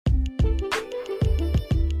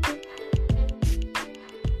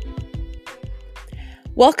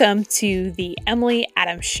Welcome to the Emily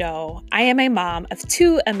Adams Show. I am a mom of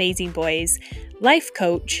two amazing boys, life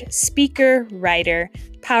coach, speaker, writer,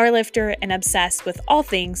 powerlifter, and obsessed with all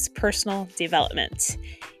things personal development.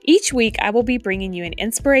 Each week, I will be bringing you an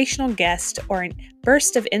inspirational guest or a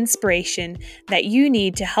burst of inspiration that you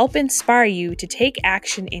need to help inspire you to take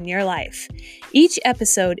action in your life. Each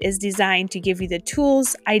episode is designed to give you the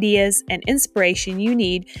tools, ideas, and inspiration you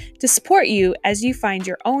need to support you as you find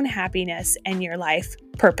your own happiness and your life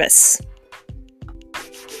purpose.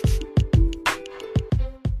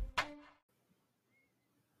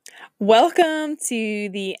 Welcome to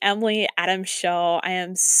the Emily Adams Show. I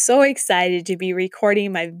am so excited to be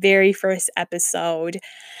recording my very first episode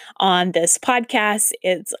on this podcast.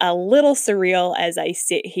 It's a little surreal as I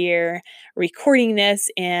sit here recording this,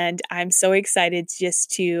 and I'm so excited just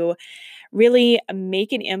to really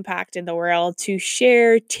make an impact in the world, to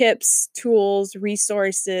share tips, tools,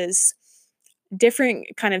 resources, different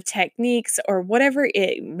kind of techniques, or whatever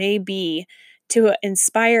it may be to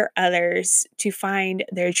inspire others to find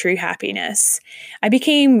their true happiness. I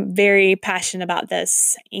became very passionate about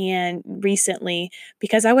this and recently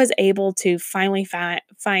because I was able to finally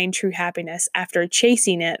find true happiness after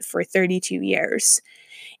chasing it for 32 years.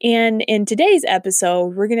 And in today's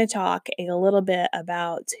episode, we're going to talk a little bit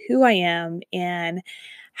about who I am and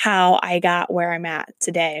how I got where I'm at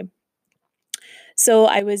today. So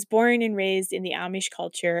I was born and raised in the Amish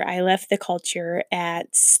culture. I left the culture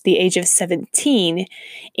at the age of 17,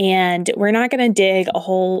 and we're not going to dig a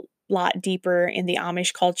whole lot deeper in the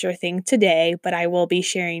Amish culture thing today, but I will be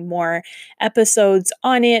sharing more episodes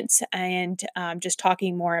on it and just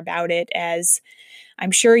talking more about it, as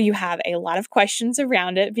I'm sure you have a lot of questions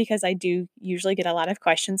around it, because I do usually get a lot of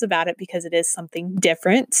questions about it because it is something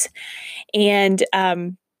different. And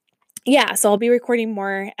so I'll be recording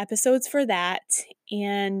more episodes for that.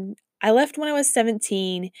 And I left when I was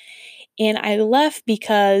 17, and I left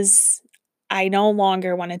because I no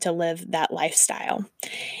longer wanted to live that lifestyle.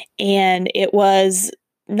 And it was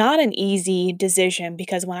not an easy decision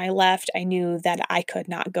because when I left, I knew that I could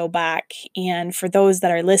not go back. And for those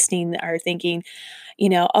that are listening that are thinking,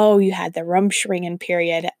 oh, you had the Rumspringen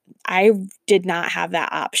period. I did not have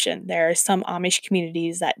that option. There are some Amish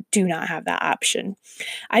communities that do not have that option.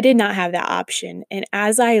 I did not have that option. And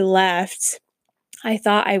as I left, I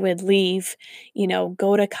thought I would leave,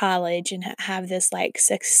 go to college and have this like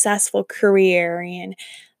successful career. And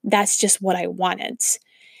that's just what I wanted.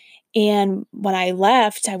 And when I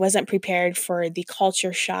left, I wasn't prepared for the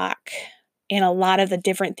culture shock and a lot of the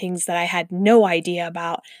different things that I had no idea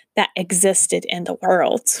about that existed in the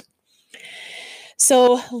world.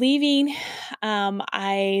 So leaving,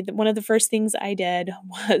 one of the first things I did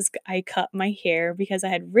was I cut my hair because I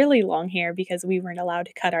had really long hair because we weren't allowed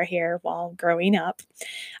to cut our hair while growing up.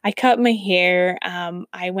 I cut my hair.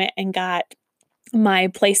 I went and got my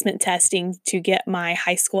placement testing to get my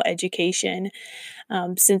high school education.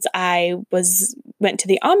 Since I went to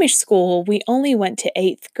the Amish school, we only went to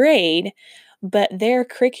 8th grade, but their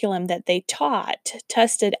curriculum that they taught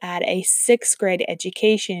tested at a 6th grade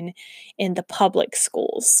education in the public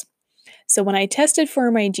schools. So when I tested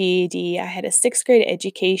for my GED, I had a 6th grade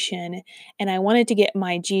education, and I wanted to get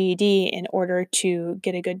my GED in order to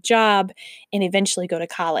get a good job and eventually go to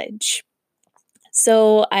college.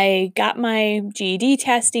 So I got my GED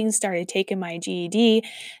testing, started taking my GED.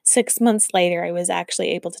 6 months later, I was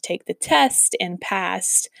actually able to take the test and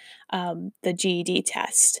passed the GED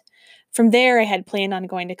test. From there, I had planned on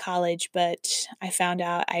going to college, but I found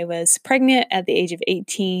out I was pregnant at the age of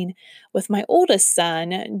 18 with my oldest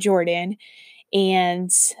son, Jordan,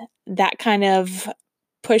 and that kind of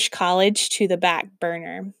pushed college to the back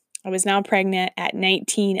burner. I was now pregnant at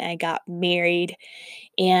 19. I got married,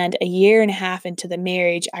 and a year and a half into the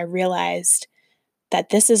marriage, I realized that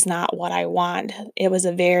this is not what I want. It was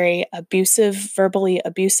a very abusive, verbally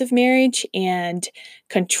abusive marriage and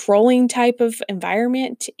controlling type of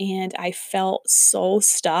environment. And I felt so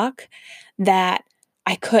stuck that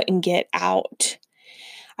I couldn't get out.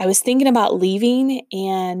 I was thinking about leaving.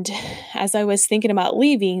 And as I was thinking about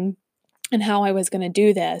leaving and how I was going to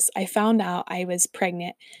do this, I found out I was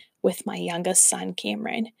pregnant with my youngest son,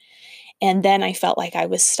 Cameron. And then I felt like I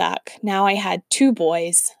was stuck. Now I had two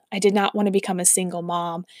boys. I did not want to become a single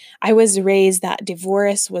mom. I was raised that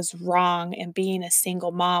divorce was wrong and being a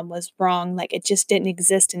single mom was wrong. Like it just didn't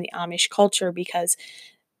exist in the Amish culture because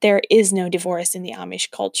there is no divorce in the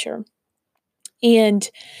Amish culture. And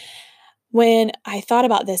when I thought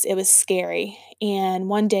about this, it was scary. And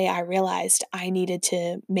one day I realized I needed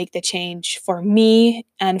to make the change for me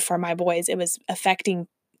and for my boys. It was affecting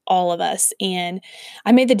all of us. And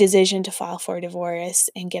I made the decision to file for a divorce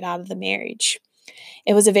and get out of the marriage.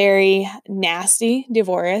 It was a very nasty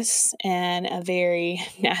divorce and a very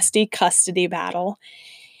nasty custody battle.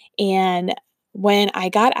 And when I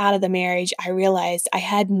got out of the marriage, I realized I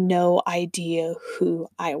had no idea who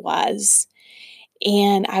I was.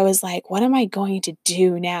 And I was like, what am I going to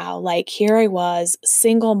do now? Like, here I was,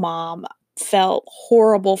 single mom, felt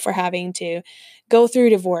horrible for having to go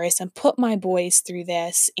through divorce and put my boys through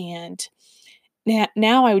this. And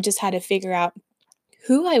now I just had to figure out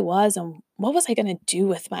who I was and what was I going to do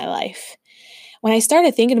with my life. When I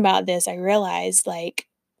started thinking about this, I realized like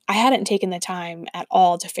I hadn't taken the time at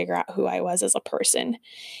all to figure out who I was as a person.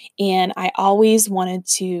 And I always wanted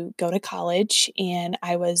to go to college, and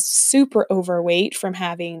I was super overweight from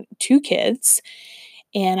having two kids.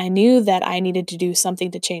 And I knew that I needed to do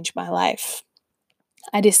something to change my life.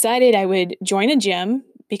 I decided I would join a gym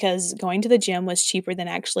because going to the gym was cheaper than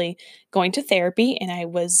actually going to therapy. And I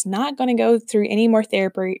was not going to go through any more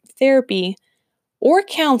therapy or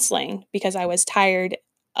counseling because I was tired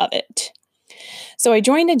of it. So I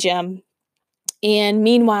joined a gym. And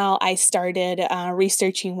meanwhile, I started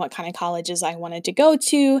researching what kind of colleges I wanted to go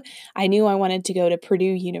to. I knew I wanted to go to Purdue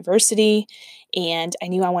University, and I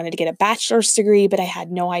knew I wanted to get a bachelor's degree, but I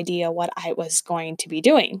had no idea what I was going to be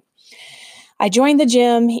doing. I joined the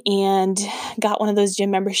gym and got one of those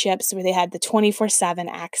gym memberships where they had the 24/7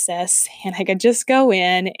 access, and I could just go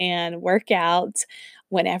in and work out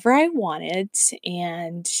whenever I wanted.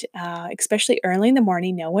 And especially early in the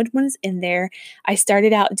morning, no one was in there. I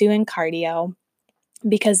started out doing cardio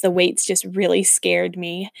because the weights just really scared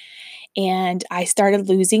me. And I started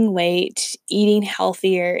losing weight, eating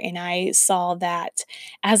healthier, and I saw that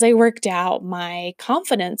as I worked out, my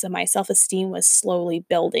confidence and my self esteem was slowly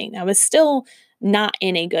building. I was still not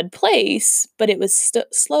in a good place, but it was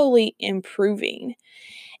slowly improving.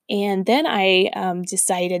 And then I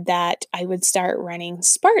decided that I would start running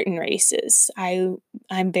Spartan races.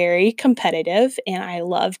 I'm very competitive and I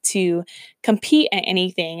love to compete at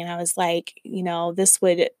anything. And I was like, this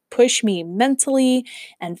would push me mentally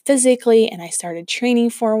and physically. And I started training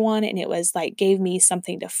for one, and it was like gave me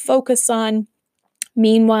something to focus on.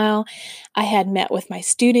 Meanwhile, I had met with my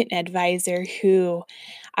student advisor who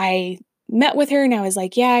I met with her and I was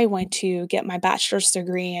like, yeah, I want to get my bachelor's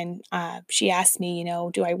degree. And she asked me,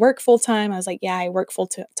 do I work full time? I was like, yeah, I work full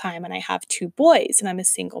time and I have two boys and I'm a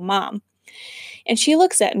single mom. And she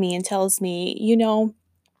looks at me and tells me,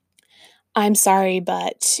 I'm sorry,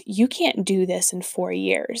 but you can't do this in 4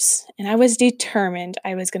 years. And I was determined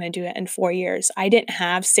I was going to do it in 4 years. I didn't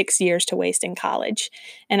have 6 years to waste in college,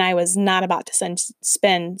 and I was not about to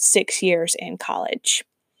spend 6 years in college.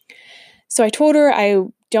 So I told her I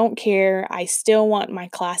don't care. I still want my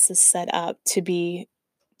classes set up to do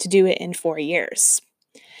it in 4 years.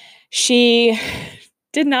 She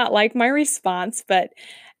did not like my response, but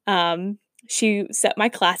um, she set my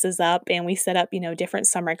classes up and we set up, different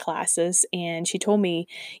summer classes. And she told me,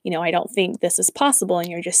 I don't think this is possible and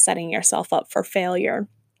you're just setting yourself up for failure.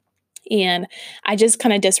 And I just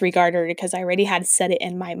kind of disregarded her because I already had set it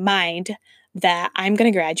in my mind that I'm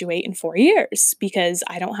going to graduate in 4 years because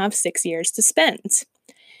I don't have 6 years to spend.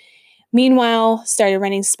 Meanwhile, started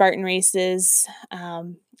running Spartan races,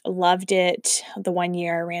 loved it. The one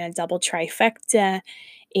year I ran a double trifecta.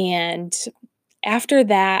 And after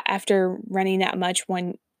that, after running that much,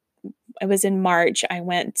 when it was in March, I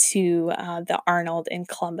went to the Arnold in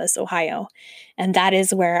Columbus, Ohio. And that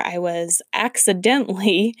is where I was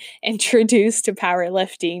accidentally introduced to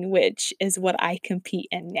powerlifting, which is what I compete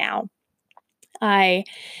in now. I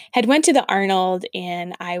had went to the Arnold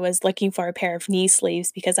and I was looking for a pair of knee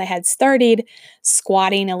sleeves because I had started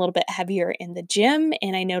squatting a little bit heavier in the gym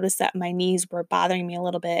and I noticed that my knees were bothering me a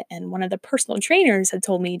little bit and one of the personal trainers had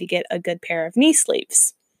told me to get a good pair of knee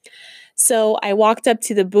sleeves. So I walked up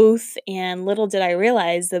to the booth and little did I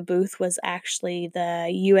realize the booth was actually the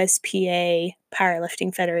USPA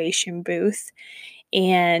Powerlifting Federation booth.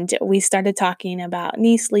 And we started talking about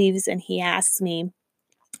knee sleeves and he asked me,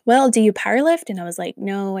 well, do you powerlift? And I was like,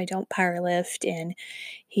 no, I don't powerlift. And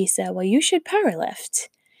he said, well, you should powerlift.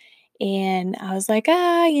 And I was like,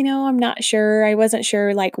 I'm not sure. I wasn't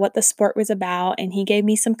sure like what the sport was about. And he gave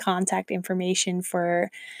me some contact information for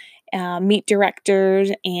meet directors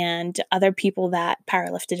and other people that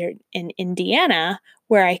powerlifted in Indiana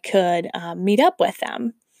where I could meet up with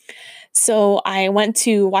them. So I went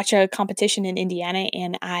to watch a competition in Indiana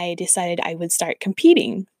and I decided I would start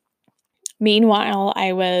competing. Meanwhile,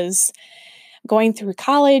 I was going through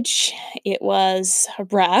college. It was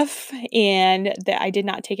rough and I did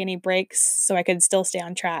not take any breaks so I could still stay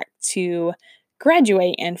on track to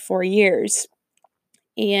graduate in 4 years.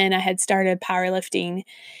 and I had started powerlifting.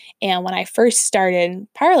 And when I first started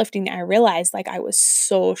powerlifting, I realized like I was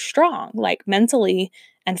so strong, like mentally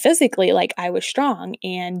and physically, like I was strong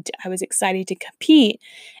and I was excited to compete.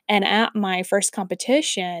 And at my first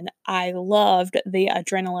competition, I loved the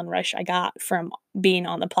adrenaline rush I got from being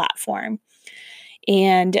on the platform.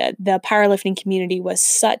 And the powerlifting community was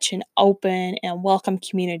such an open and welcome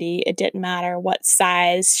community. It didn't matter what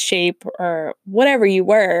size, shape, or whatever you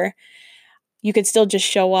were, you could still just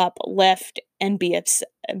show up, lift, and be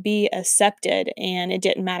accepted, and it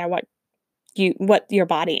didn't matter what your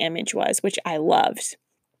body image was, which I loved.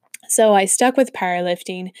 So I stuck with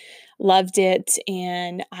powerlifting, loved it,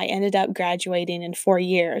 and I ended up graduating in 4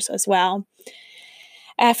 years as well.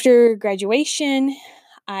 After graduation,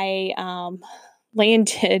 I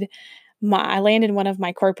landed I landed one of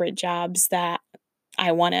my corporate jobs that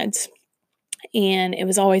I wanted. And it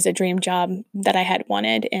was always a dream job that I had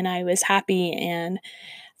wanted, and I was happy and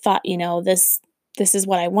thought, this is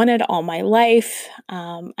what I wanted all my life.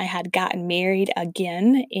 I had gotten married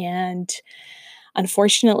again, and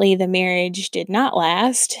unfortunately, the marriage did not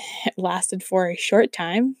last. It lasted for a short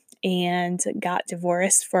time and got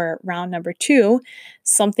divorced for round number two,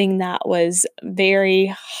 something that was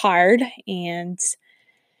very hard. And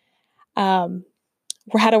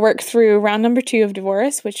we had to work through round number two of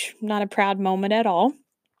divorce, which not a proud moment at all,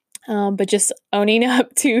 but just owning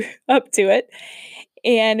up to it.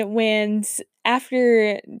 And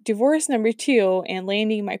after divorce number two and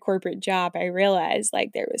landing my corporate job, I realized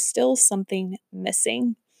like there was still something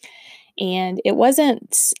missing. And it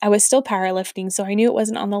wasn't, I was still powerlifting, so I knew it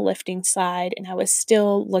wasn't on the lifting side, and I was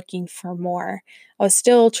still looking for more. I was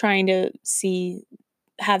still trying to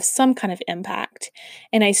have some kind of impact.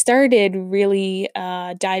 And I started really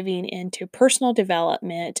diving into personal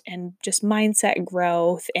development and just mindset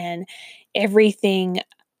growth and everything.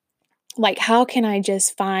 Like, how can I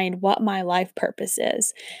just find what my life purpose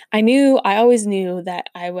is? I always knew that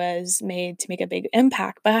I was made to make a big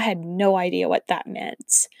impact, but I had no idea what that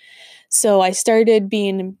meant. So I started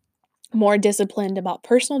being more disciplined about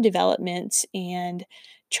personal development and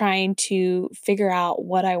trying to figure out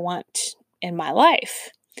what I want in my life.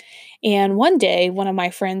 And one day, one of my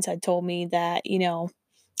friends had told me that,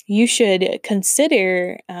 you should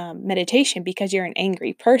consider meditation because you're an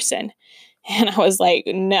angry person. And I was like,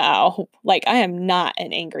 no, like I am not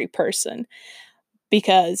an angry person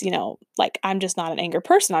because, like I'm just not an angry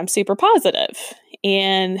person. I'm super positive.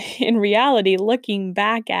 And in reality, looking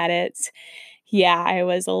back at it, yeah, I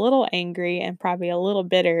was a little angry and probably a little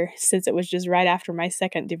bitter since it was just right after my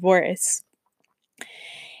second divorce.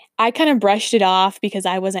 I kind of brushed it off because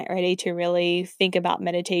I wasn't ready to really think about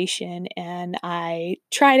meditation, and I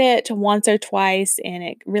tried it once or twice, and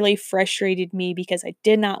it really frustrated me because I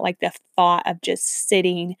did not like the thought of just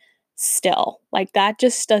sitting still. Like, that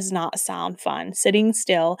just does not sound fun, sitting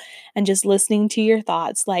still and just listening to your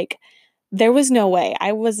thoughts. Like, there was no way.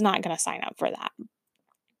 I was not gonna sign up for that.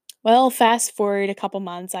 Well, fast forward a couple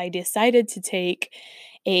months, I decided to take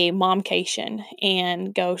a momcation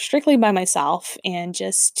and go strictly by myself and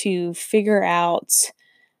just to figure out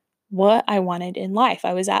what I wanted in life.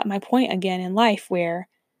 I was at my point again in life where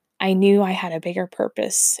I knew I had a bigger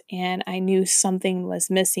purpose and I knew something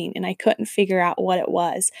was missing and I couldn't figure out what it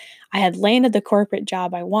was. I had landed the corporate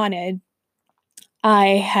job I wanted. I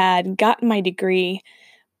had gotten my degree,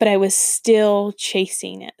 but I was still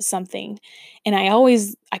chasing something. And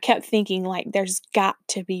I kept thinking like there's got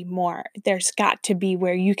to be more. There's got to be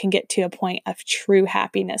where you can get to a point of true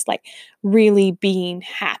happiness, like really being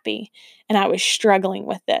happy. And I was struggling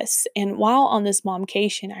with this. And while on this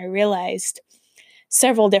momcation, I realized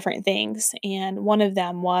several different things. And one of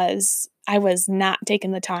them was I was not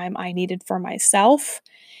taking the time I needed for myself.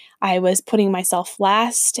 I was putting myself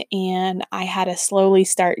last, and I had to slowly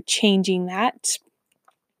start changing that,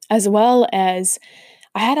 as well as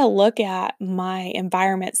I had to look at my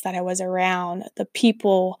environments that I was around, the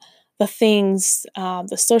people, the things,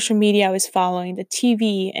 the social media I was following, the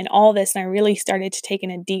TV, and all this. And I really started to take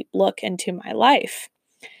in a deep look into my life.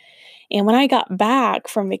 And when I got back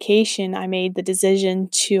from vacation, I made the decision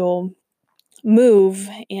to move,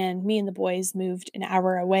 and me and the boys moved an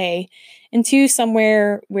hour away into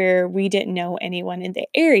somewhere where we didn't know anyone in the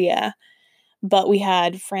area, but I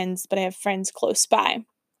have friends close by.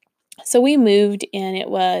 So we moved, and it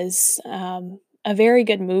was a very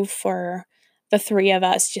good move for the three of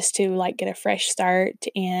us just to like get a fresh start.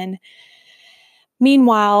 And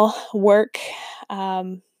meanwhile, work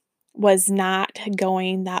was not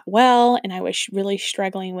going that well, and I was really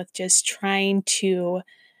struggling with just trying to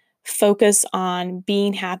focus on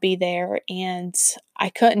being happy there. And I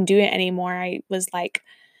couldn't do it anymore. I was like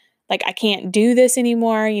like, I can't do this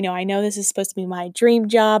anymore. I know this is supposed to be my dream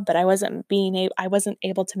job, but I wasn't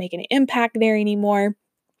able to make an impact there anymore.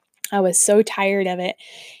 I was so tired of it.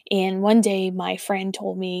 And one day my friend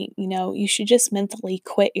told me, you should just mentally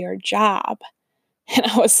quit your job. And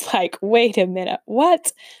I was like, wait a minute,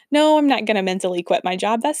 what? No, I'm not going to mentally quit my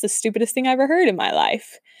job. That's the stupidest thing I ever heard in my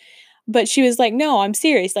life. But she was like, no, I'm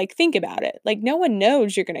serious. Like, think about it. Like, no one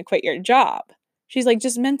knows you're going to quit your job. She's like,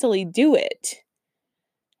 just mentally do it.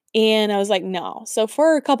 And I was like, no. So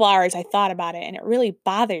for a couple hours, I thought about it and it really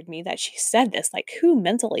bothered me that she said this. Like, who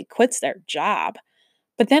mentally quits their job?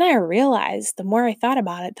 But then I realized the more I thought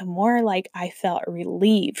about it, the more like I felt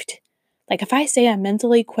relieved. Like, if I say I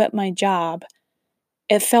mentally quit my job,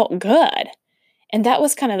 it felt good. And that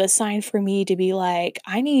was kind of a sign for me to be like,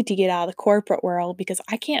 I need to get out of the corporate world because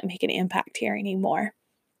I can't make an impact here anymore.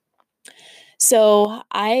 So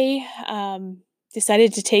I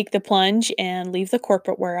decided to take the plunge and leave the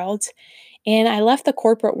corporate world. And I left the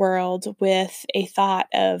corporate world with a thought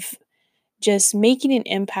of just making an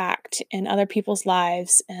impact in other people's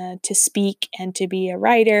lives, to speak and to be a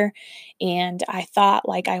writer. And I thought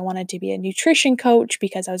like I wanted to be a nutrition coach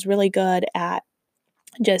because I was really good at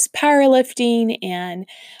just powerlifting and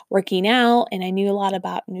working out, and I knew a lot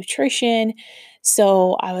about nutrition.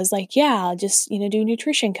 So I was like, yeah, I'll just, do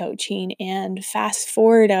nutrition coaching. And fast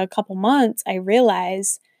forward a couple months, I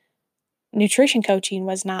realized nutrition coaching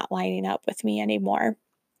was not lining up with me anymore.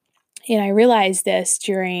 And I realized this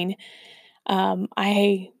during,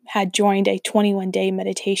 I had joined a 21-day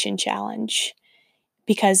meditation challenge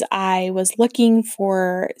because I was looking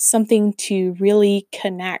for something to really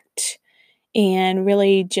connect and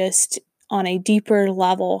really just on a deeper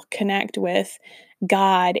level connect with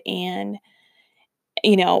God. And,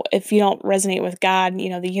 if you don't resonate with God,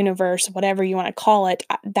 the universe, whatever you want to call it,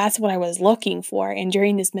 that's what I was looking for. And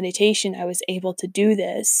during this meditation, I was able to do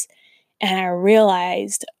this. And I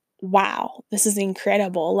realized, wow, this is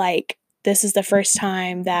incredible. Like, this is the first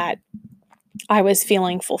time that I was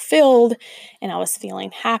feeling fulfilled and I was feeling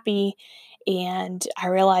happy. And I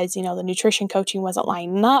realized, the nutrition coaching wasn't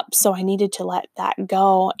lining up. So I needed to let that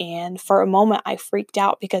go. And for a moment, I freaked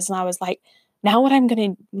out because I was like, now what am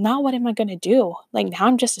I going to do? Like, now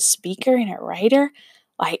I'm just a speaker and a writer.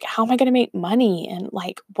 Like, how am I going to make money? And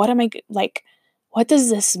like, what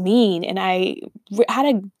does this mean? And I had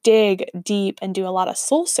to dig deep and do a lot of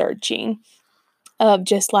soul searching of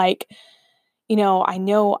just like, I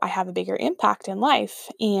know I have a bigger impact in life.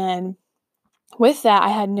 And with that, I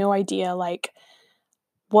had no idea like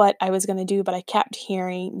what I was going to do, but I kept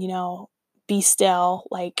hearing, be still,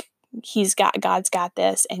 like God's got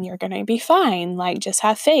this and you're going to be fine. Like, just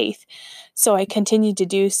have faith. So I continued to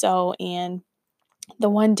do so. And the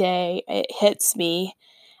one day it hits me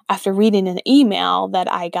after reading an email that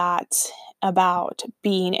I got about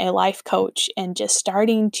being a life coach and just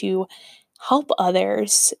starting to help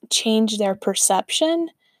others change their perception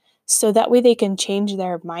so that way they can change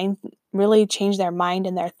their mind, really change their mind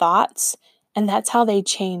and their thoughts. And that's how they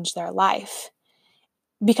change their life.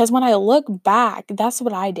 Because when I look back, that's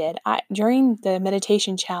what I did. During the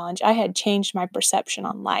meditation challenge, I had changed my perception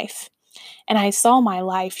on life and I saw my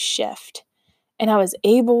life shift. And I was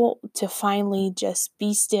able to finally just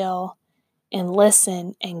be still and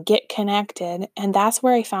listen and get connected. And that's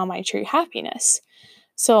where I found my true happiness.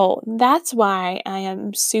 So that's why I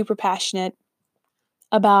am super passionate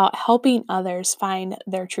about helping others find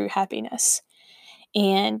their true happiness.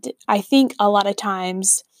 And I think a lot of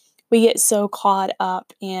times we get so caught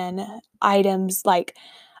up in items like,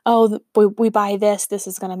 oh, we buy this, this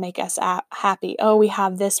is going to make us happy. Oh, we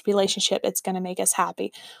have this relationship, it's going to make us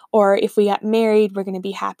happy. Or if we got married, we're going to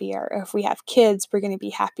be happier. Or if we have kids, we're going to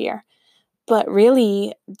be happier. But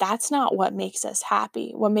really, that's not what makes us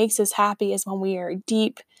happy. What makes us happy is when we are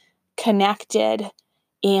deep connected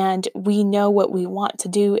and we know what we want to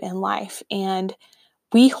do in life. And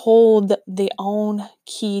we hold the own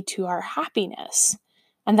key to our happiness.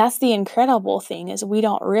 And that's the incredible thing is we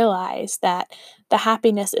don't realize that the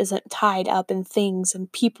happiness isn't tied up in things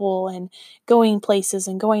and people and going places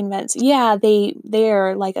and going events. Yeah,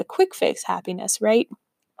 they're like a quick fix happiness, right?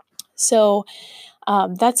 So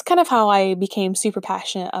that's kind of how I became super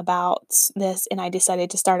passionate about this. And I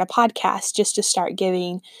decided to start a podcast just to start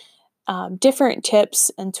giving different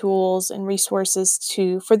tips and tools and resources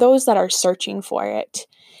for those that are searching for it.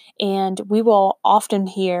 And we will often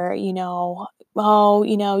hear, oh,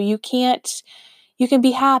 you can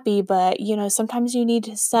be happy, but, sometimes you need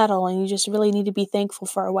to settle and you just really need to be thankful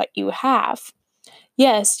for what you have.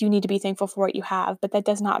 Yes, you need to be thankful for what you have, but that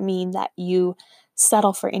does not mean that you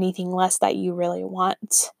settle for anything less that you really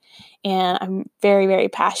want. And I'm very, very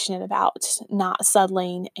passionate about not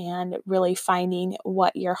settling and really finding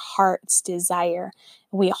what your heart's desire.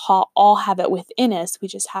 We all have it within us. We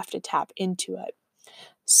just have to tap into it.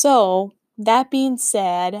 So, that being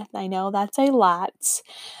said, I know that's a lot.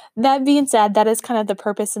 That being said, that is kind of the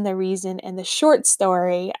purpose and the reason and the short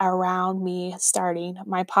story around me starting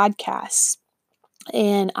my podcast.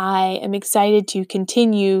 And I am excited to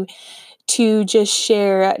continue to just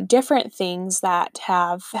share different things that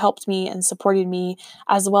have helped me and supported me,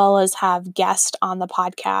 as well as have guests on the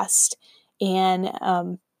podcast.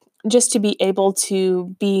 And just to be able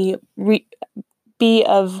to be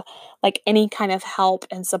of like any kind of help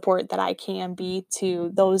and support that I can be to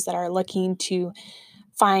those that are looking to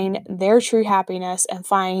find their true happiness and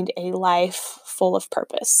find a life full of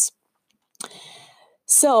purpose.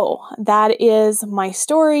 So that is my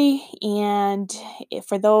story. And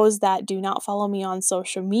for those that do not follow me on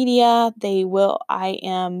social media, they will. I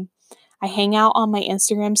hang out on my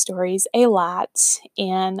Instagram stories a lot,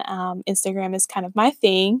 and Instagram is kind of my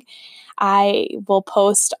thing. I will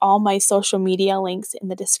post all my social media links in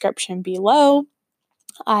the description below.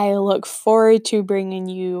 I look forward to bringing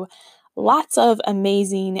you lots of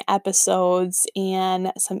amazing episodes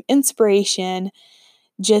and some inspiration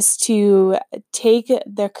just to take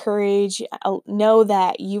the courage, know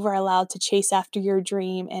that you are allowed to chase after your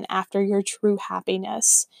dream and after your true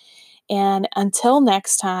happiness. And until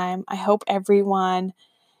next time, I hope everyone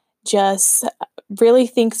just really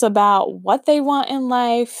thinks about what they want in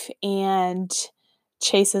life and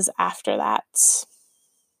chases after that.